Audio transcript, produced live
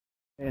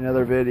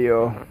Another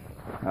video.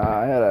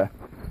 I had a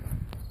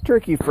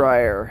turkey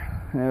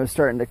fryer and it was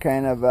starting to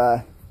kind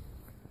of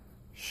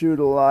shoot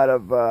a lot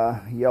of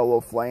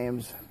yellow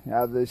flames.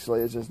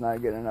 Obviously it's just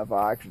not getting enough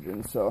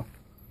oxygen, so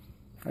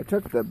I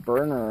took the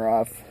burner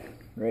off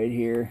right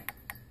here,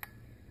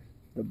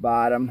 the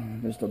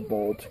bottom, just a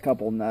bolt, a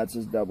couple nuts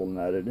is double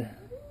nutted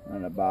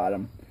on the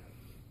bottom.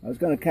 I was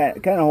going to kind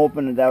of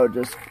hoping that would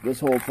just,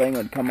 this whole thing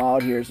would come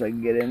out here so I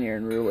could get in here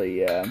and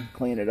really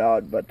clean it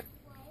out, but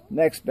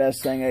next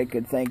best thing I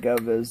could think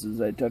of is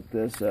I took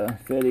this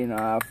fitting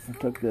off,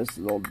 took this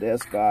little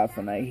disc off,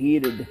 and I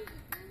heated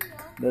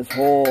this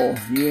whole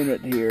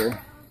unit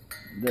here,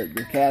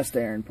 the cast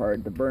iron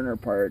part, the burner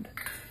part.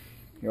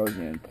 I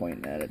wasn't even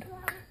pointing at it.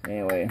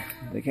 Anyway,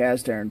 the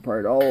cast iron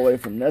part all the way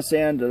from this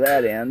end to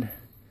that end.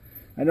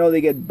 I know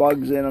they get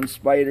bugs in them,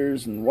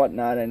 spiders and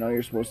whatnot. I know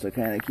you're supposed to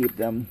kind of keep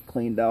them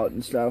cleaned out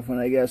and stuff, and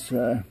I guess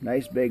a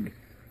nice big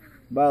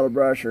bottle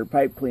brush or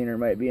pipe cleaner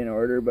might be in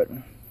order, but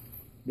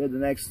the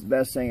next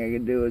best thing I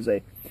could do is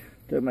I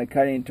took my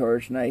cutting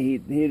torch and I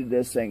heated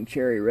this thing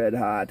cherry red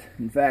hot.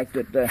 In fact,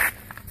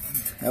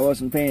 I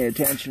wasn't paying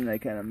attention. I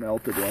kind of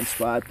melted one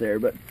spot there,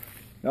 but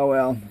oh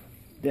well,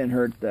 didn't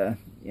hurt the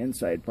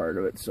inside part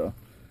of it. So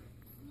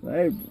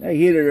I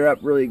heated it up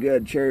really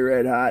good, cherry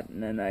red hot,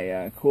 and then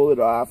I cooled it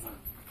off.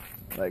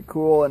 Like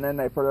cool, and then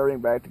I put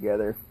everything back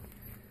together.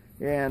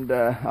 And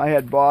I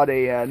had bought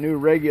a new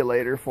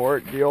regulator for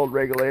it. The old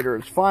regulator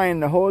was fine.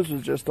 The hose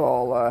was just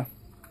all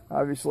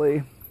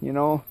obviously, you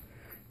know,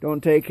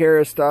 don't take care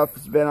of stuff.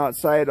 It's been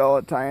outside all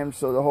the time,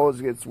 so the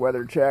hose gets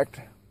weather checked.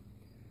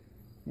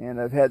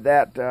 And I've had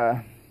that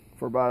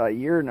for about a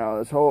year now,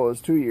 this hose,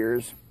 2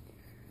 years.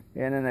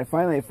 And then I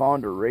finally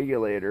found a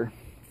regulator,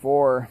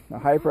 for a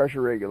high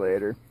pressure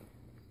regulator,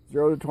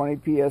 0 to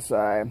 20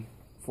 psi,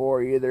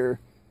 for either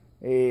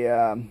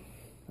a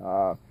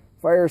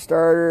fire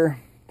starter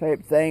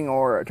type thing,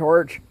 or a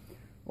torch,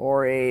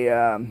 or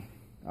a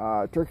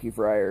turkey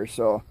fryer.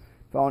 So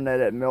found that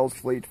at Mills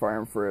Fleet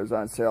Farm for it was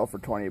on sale for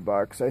 20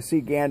 bucks. I see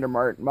Gander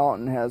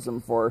Mountain has them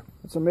for,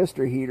 it's a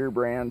mystery heater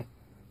brand.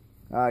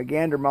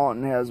 Gander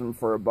Mountain has them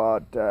for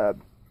about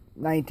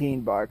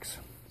 19 bucks.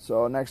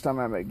 So next time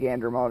I'm at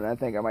Gander Mountain, I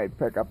think I might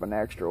pick up an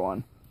extra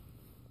one.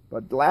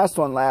 But the last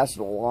one lasted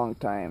a long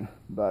time.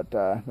 But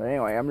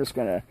anyway, I'm just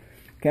gonna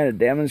kind of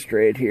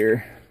demonstrate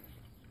here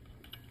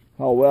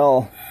how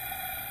well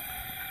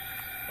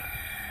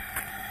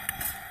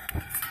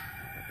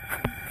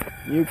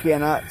you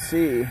cannot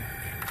see.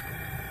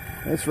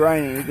 It's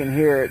running, you can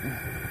hear it.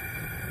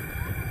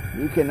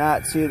 You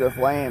cannot see the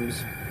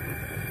flames.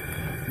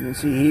 You can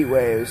see heat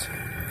waves.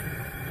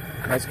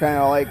 That's kind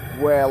of like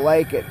where I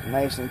like it,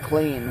 nice and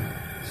clean.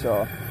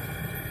 So,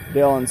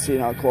 Dylan's seeing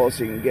how close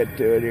you can get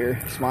to it here.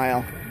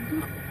 Smile.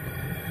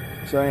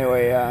 So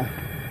anyway,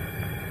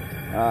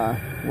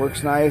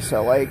 works nice, I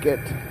like it.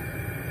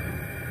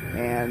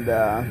 And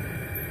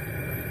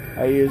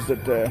I used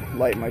it to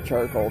light my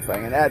charcoal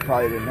thing, and that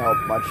probably didn't help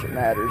much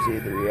matters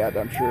either yet.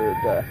 I'm sure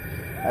that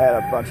I had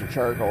a bunch of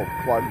charcoal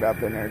plugged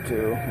up in there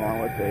too,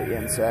 along with the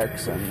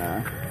insects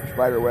and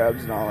spider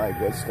webs and all that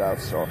good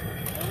stuff. So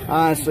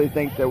I honestly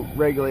think the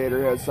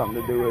regulator has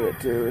something to do with it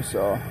too.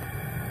 So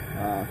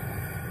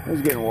it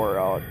was getting wore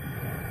out.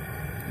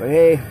 But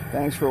hey,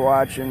 thanks for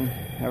watching.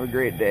 Have a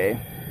great day.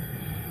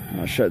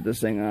 I'll shut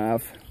this thing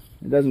off.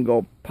 It doesn't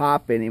go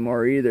pop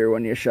anymore either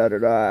when you shut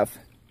it off.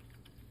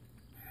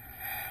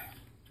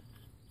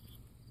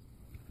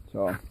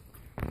 So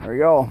there we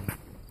go.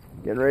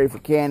 Getting ready for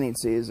canning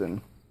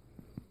season.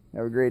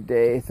 Have a great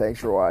day.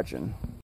 Thanks for watching.